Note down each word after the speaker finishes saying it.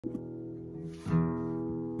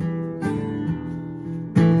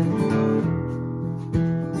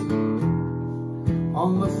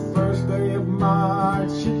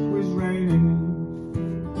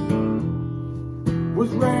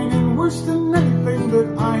raining worse than anything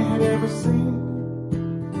that I had ever seen.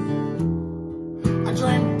 I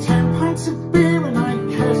drank 10 pints of beer and I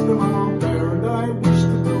cast them all there, and I wished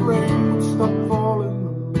that the rain would stop falling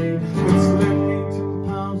on me. It's lend me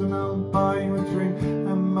 £10 and I'll buy you a drink,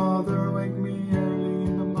 and mother wake me early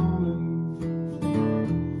in the morning.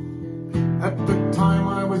 At the time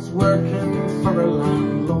I was working for a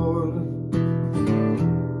landlord,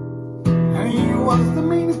 and he was the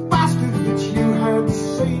meanest bastard that you had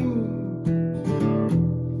seen.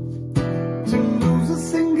 To lose a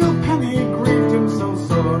single penny grieved him so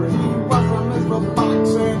sore, and he was a miserable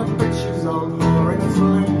bollocks and a bitch's old whore. And it's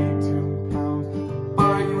lend me £10,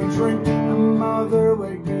 buy you a drink, and mother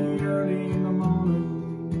wake me early in the morning.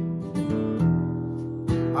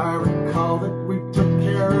 I recall that we took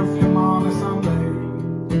care of him on a Sunday.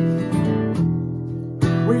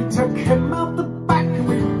 We took him out the back and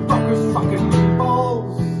we broke his fucking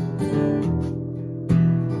balls.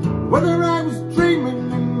 Whether I was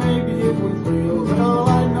dreaming and maybe it was real, but all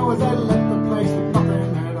I know is I left the place with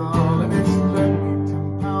nothing at all. And it's lend me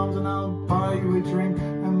 £10 and I'll buy you a drink,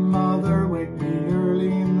 and mother wake me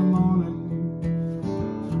early in the morning.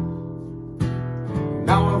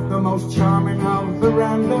 Now of the most charming of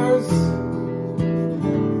verandas,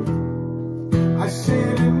 I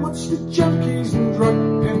sit and watch the junkies and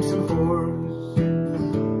drug pimps and whores,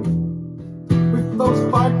 with those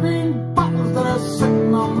 5 green bottles that are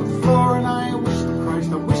sitting on the floor. And I wish to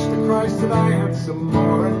Christ that I had some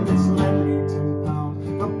more. And it's lend me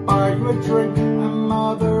 £10, I'll buy you a drink, and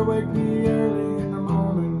mother wake me early in the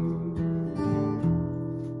morning.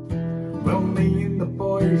 Well, me and the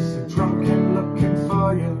boys are drunk and looking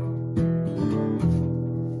for you.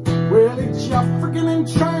 Well, it's your friggin'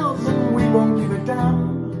 entrails and we won't give a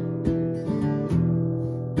damn.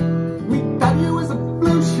 Me daddy was a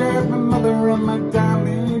blue shirt, my mother and my damn,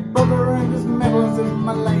 me brother and his medals in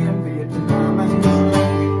Malay and Vietnam. And just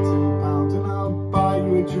lend me £10 and I'll buy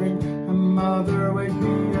you a drink, and mother wake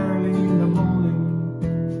me early in the morning.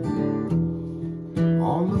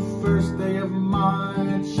 On the first day of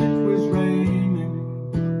March it was raining,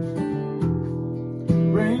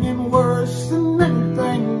 raining worse than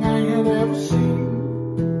anything I had ever seen.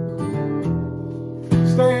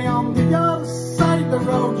 Stay on the other side of the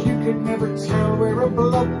road, you could never tell. We're a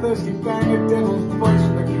bloodthirsty gang of devils, boys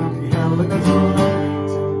from the county hell. And it's lend me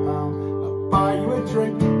 £10, I'll buy you a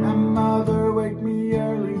drink,